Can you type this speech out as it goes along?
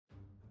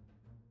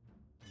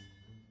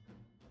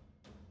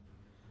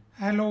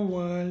Hello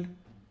world.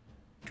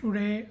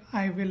 Today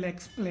I will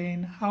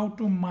explain how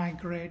to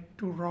migrate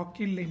to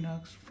Rocky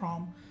Linux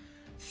from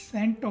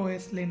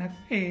CentOS Linux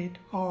 8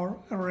 or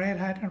Red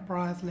Hat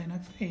Enterprise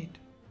Linux 8.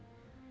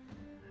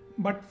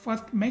 But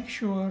first make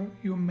sure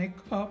you make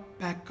a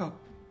backup.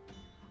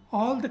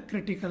 All the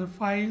critical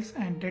files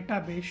and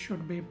database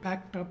should be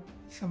backed up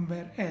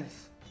somewhere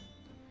else.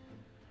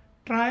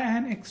 Try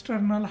an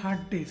external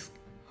hard disk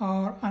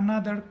or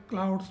another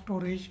cloud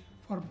storage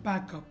for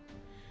backup,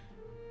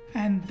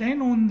 and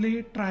then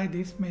only try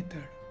this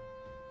method.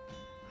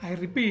 I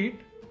repeat,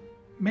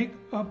 make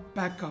a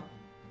backup.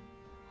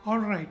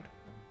 Alright,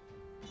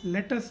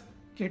 let us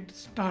get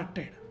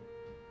started.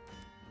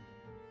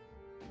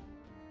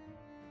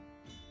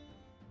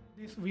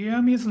 This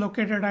VM is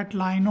located at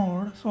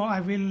Linode, so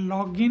I will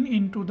log in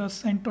into the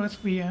CentOS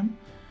VM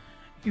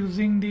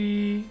using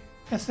the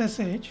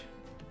SSH.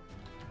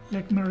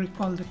 Let me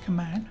recall the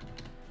command.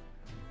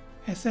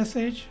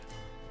 SSH,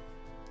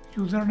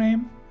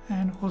 username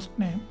and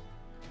hostname,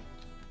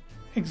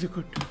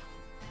 execute.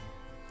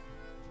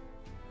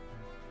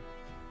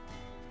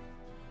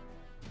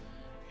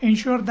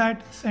 Ensure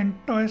that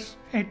CentOS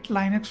 8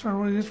 Linux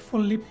server is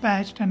fully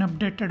patched and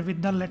updated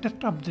with the latest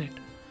update.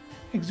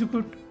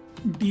 Execute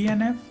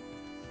DNF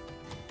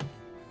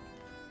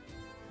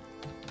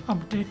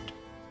update.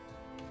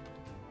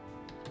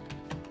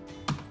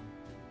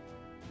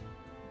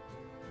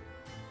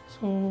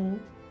 So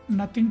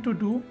nothing to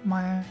do,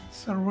 my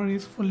server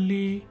is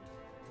fully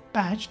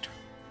patched.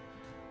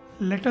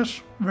 Let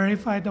us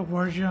verify the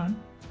version.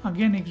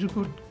 Again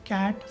execute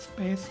cat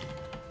space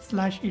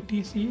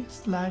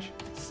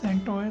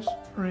 /etc/CentOS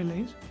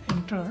release,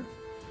 enter.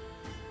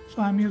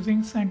 So I'm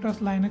using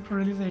CentOS Linux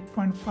release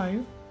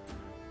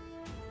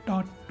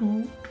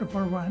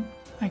 8.5.2.111.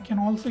 I can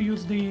also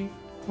use the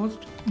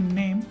host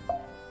name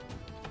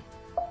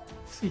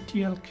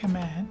ctl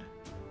command.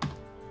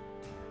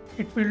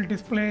 It will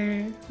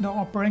display the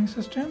operating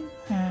system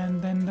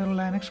and then the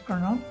Linux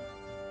kernel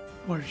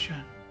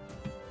version.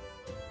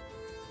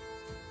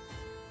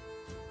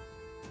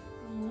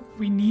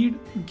 We need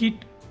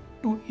Git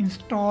to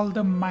install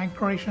the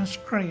migration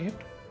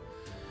script.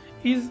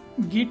 Is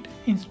Git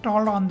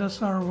installed on the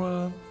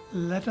server?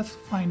 Let us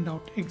find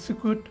out.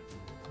 Execute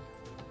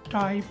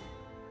type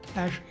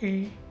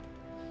 -a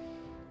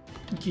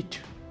git.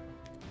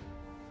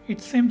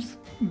 It seems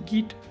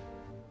Git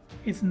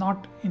is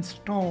not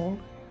installed,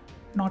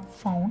 not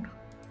found.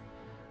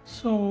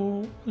 So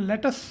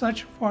let us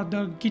search for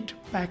the Git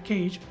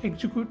package.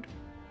 Execute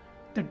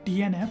the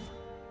DNF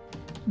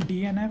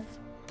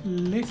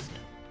list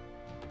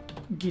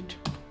Git.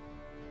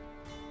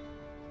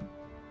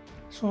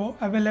 So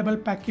available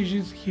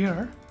packages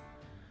here.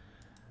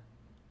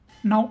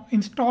 Now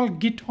install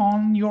Git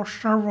on your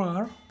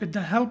server with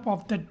the help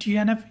of the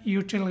DNF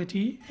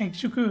utility.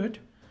 Execute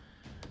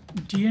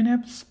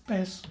DNF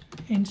space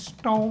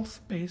install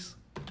space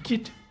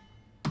Git,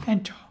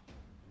 enter.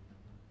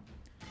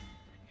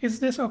 Is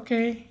this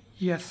okay?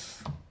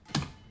 Yes.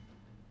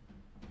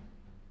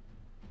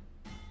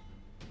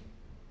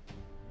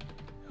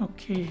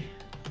 Okay,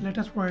 let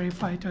us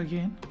verify it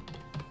again.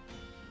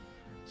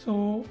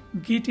 So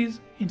Git is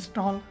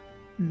installed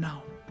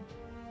now.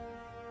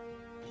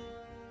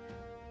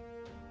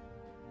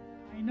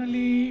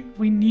 Finally,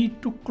 we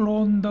need to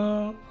clone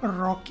the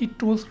Rocky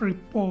tools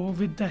repo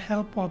with the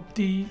help of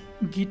the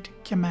git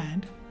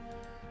command.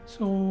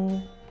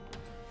 So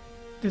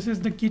this is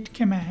the git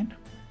command.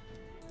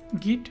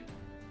 Git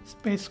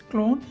space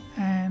clone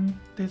and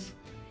this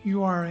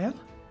URL,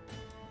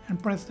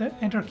 and press the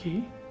enter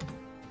key.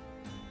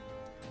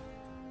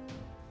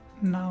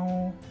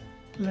 Now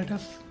let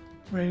us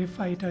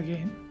verify it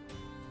again.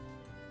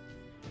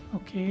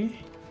 Okay,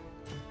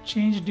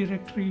 change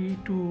directory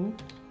to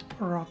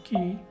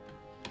Rocky.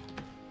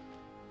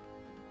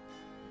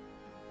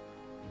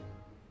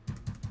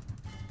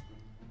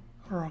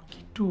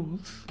 Rocky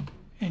tools,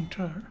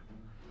 enter.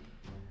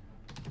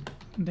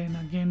 Then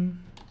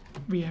again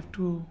we have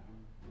to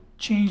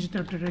change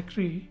the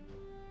directory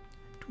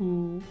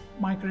to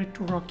migrate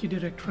to Rocky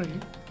directory.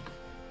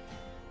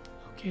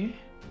 Okay.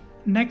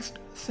 Next,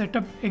 set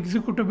up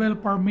executable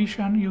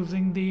permission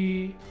using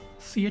the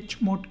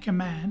chmod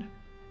command.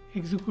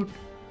 Execute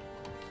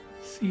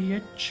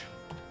chmod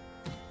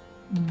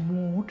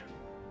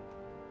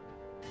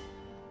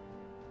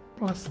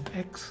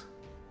 +x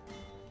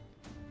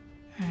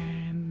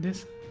and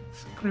this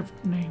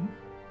script name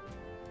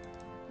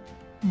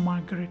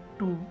migrate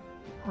to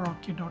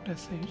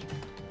rocky.sh.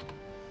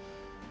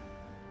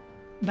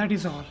 That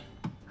is all.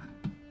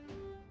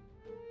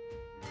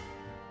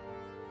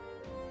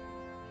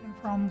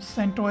 From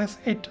CentOS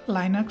 8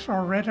 Linux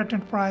or Red Hat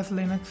Enterprise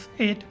Linux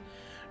 8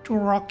 to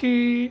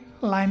Rocky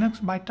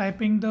Linux by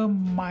typing the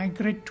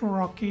migrate to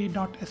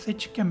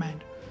rocky.sh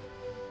command.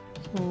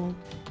 So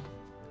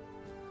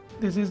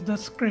this is the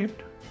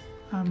script.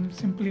 I'm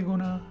simply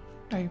gonna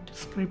type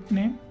script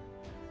name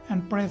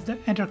and press the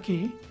enter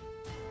key.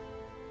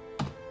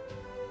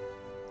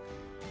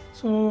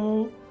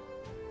 So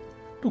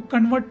To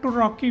convert to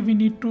Rocky, we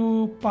need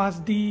to pass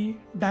the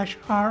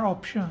 -R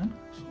option.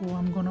 So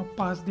I'm gonna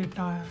pass the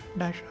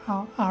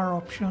 -R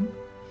option.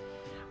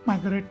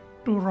 Migrate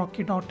to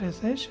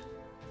rocky.sh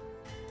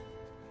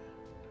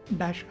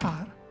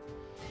 -R.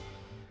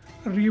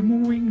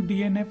 Removing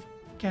DNF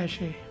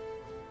cache.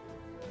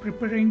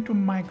 Preparing to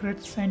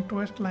migrate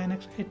CentOS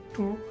Linux 8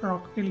 to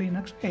Rocky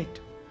Linux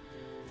 8.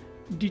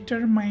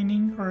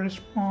 Determining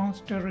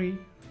repository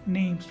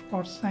names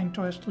for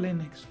CentOS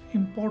Linux.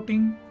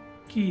 Importing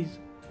keys.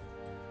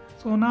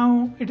 So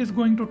now it is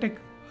going to take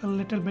a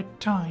little bit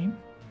time.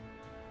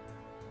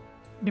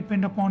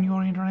 Depend upon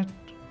your internet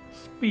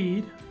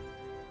speed.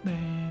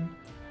 Then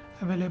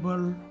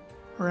available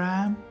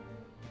RAM,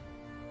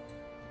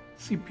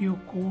 CPU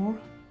core,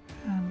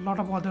 and a lot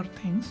of other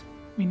things.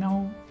 We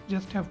now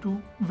just have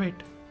to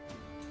wait.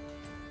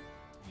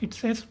 It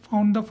says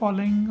found the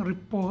following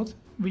repos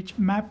which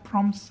map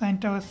from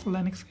CentOS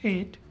Linux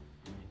 8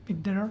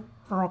 with their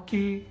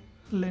Rocky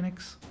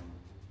Linux.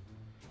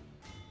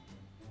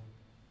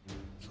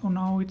 So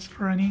now it's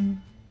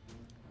running.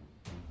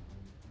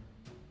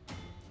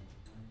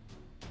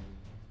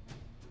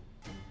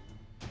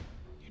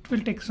 It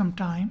will take some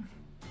time.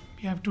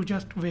 We have to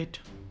just wait.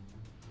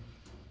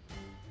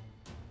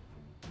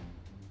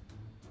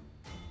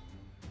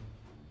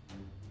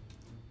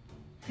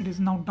 It is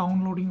now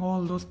downloading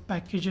all those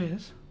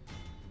packages.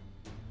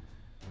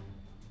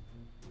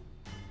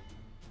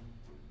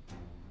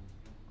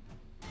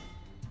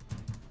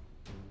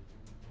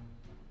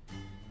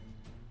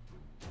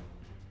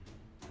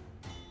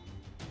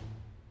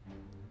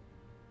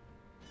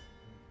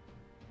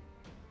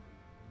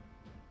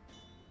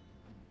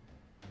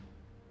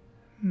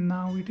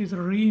 Now it is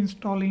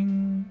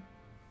reinstalling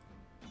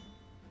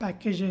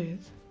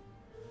packages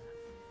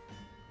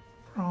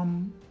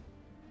from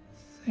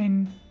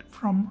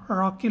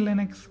Rocky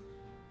Linux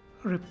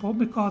repo,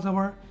 because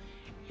our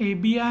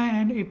ABI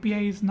and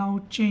API is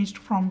now changed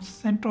from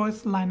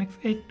CentOS Linux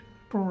 8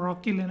 to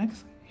Rocky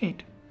Linux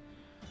 8.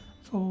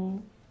 So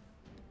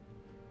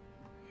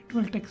it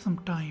will take some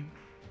time.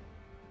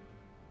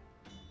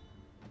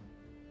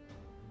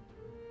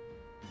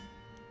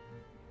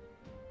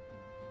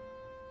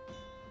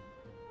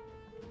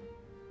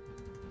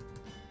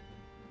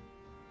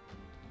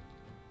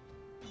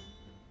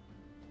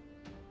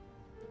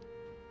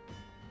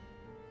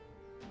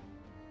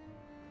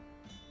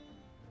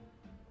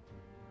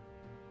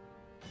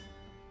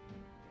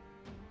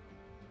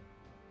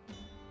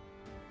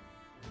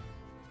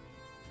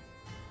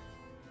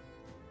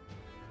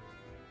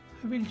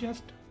 I will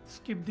just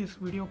skip this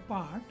video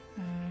part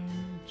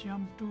and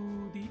jump to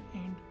the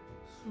end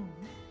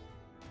soon.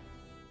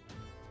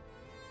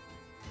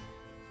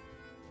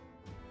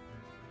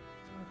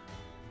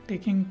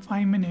 Taking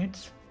 5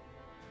 minutes.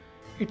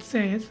 It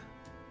says,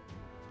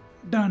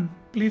 done,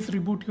 please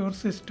reboot your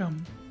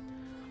system.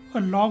 A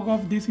log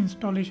of this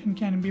installation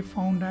can be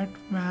found at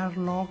var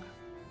log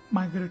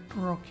migrate to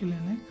Rocky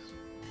Linux.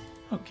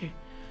 Okay,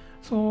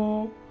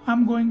 so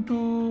I'm going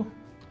to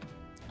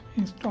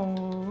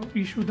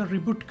issue the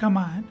reboot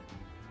command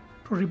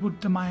to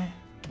reboot my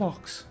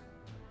box,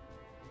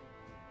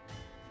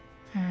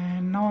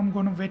 and now I'm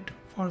going to wait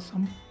for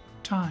some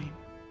time.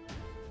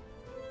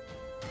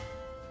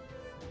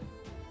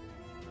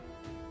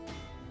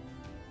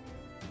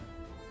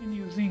 In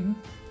using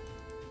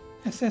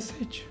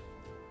SSH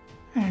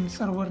and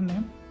server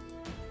name.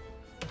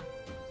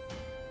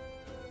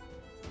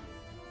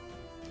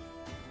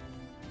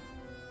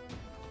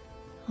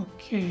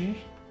 Okay,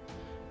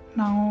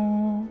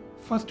 now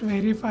first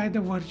verify the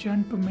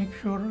version to make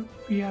sure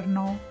we are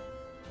now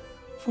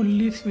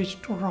fully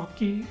switched to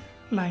Rocky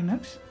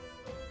Linux.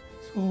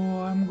 So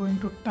I'm going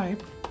to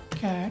type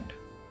cat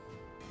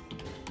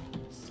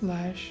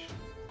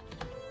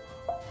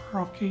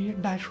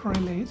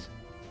 /rocky-release.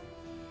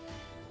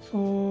 So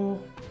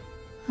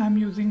I'm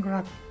using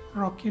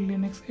Rocky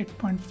Linux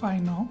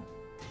 8.5 now.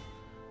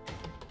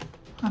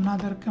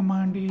 Another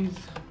command is,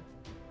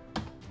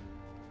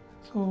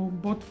 so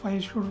both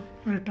files should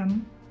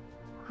return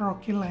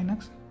Rocky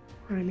Linux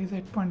release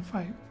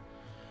 8.5.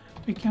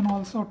 We can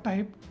also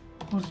type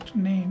host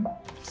name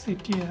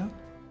ctl,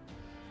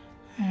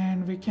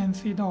 and we can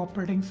see the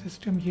operating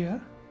system here,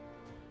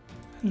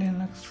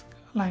 Linux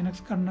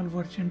kernel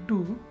version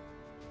 2.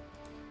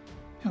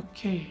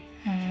 Okay,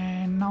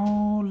 and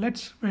now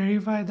let's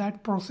verify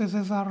that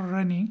processes are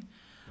running.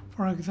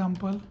 For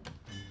example,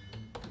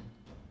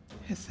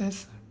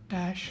 ss-dulpn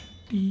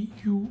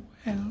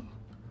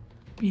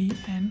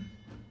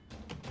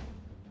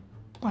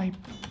pipe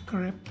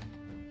grep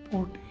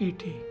port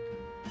 80.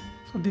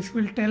 So this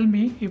will tell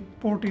me if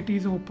port 80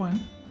 is open.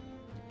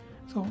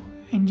 So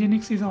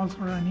Nginx is also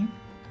running.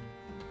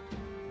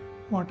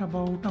 What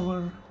about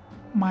our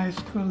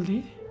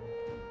MySQL?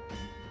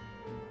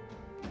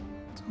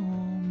 So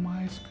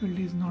MySQL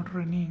is not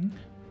running.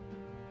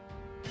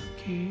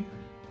 Okay,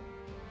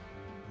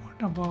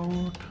 what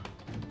about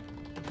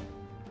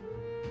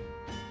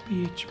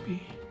PHP?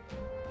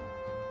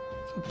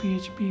 So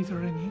PHP is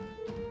running.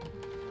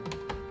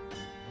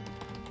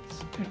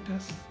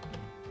 Status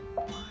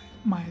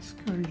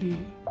MySQLD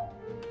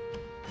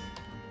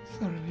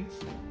service.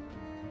 So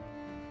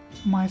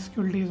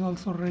MySQLD is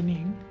also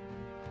running.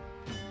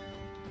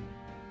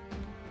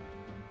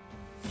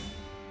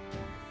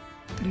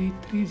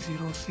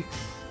 3306,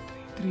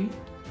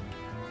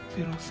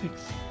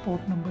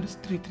 port number is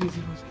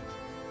 3306.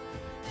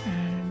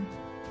 And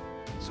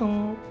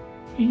so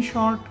in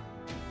short,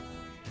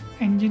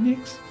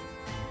 Nginx,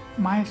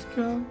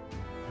 MySQL,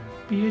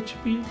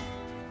 PHP,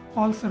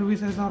 all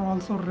services are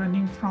also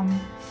running from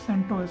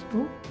CentOS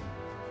to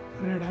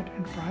Red Hat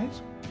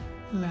Enterprise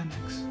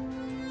Linux.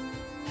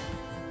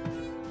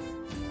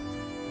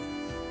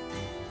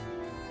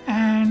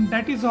 And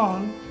that is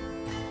all.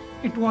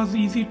 It was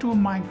easy to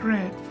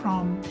migrate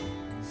from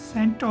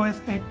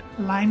CentOS 8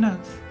 Linux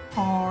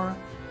or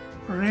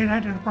Red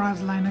Hat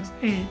Enterprise Linux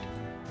 8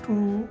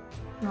 to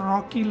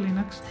Rocky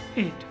Linux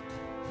 8.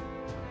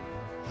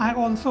 I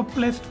also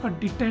placed a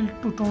detailed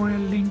tutorial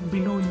link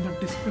below in the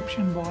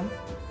description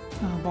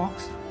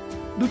box.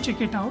 Do check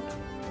it out.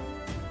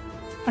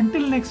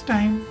 Until next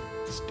time,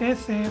 stay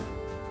safe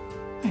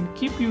and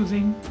keep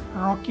using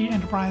Rocky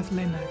Enterprise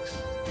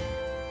Linux.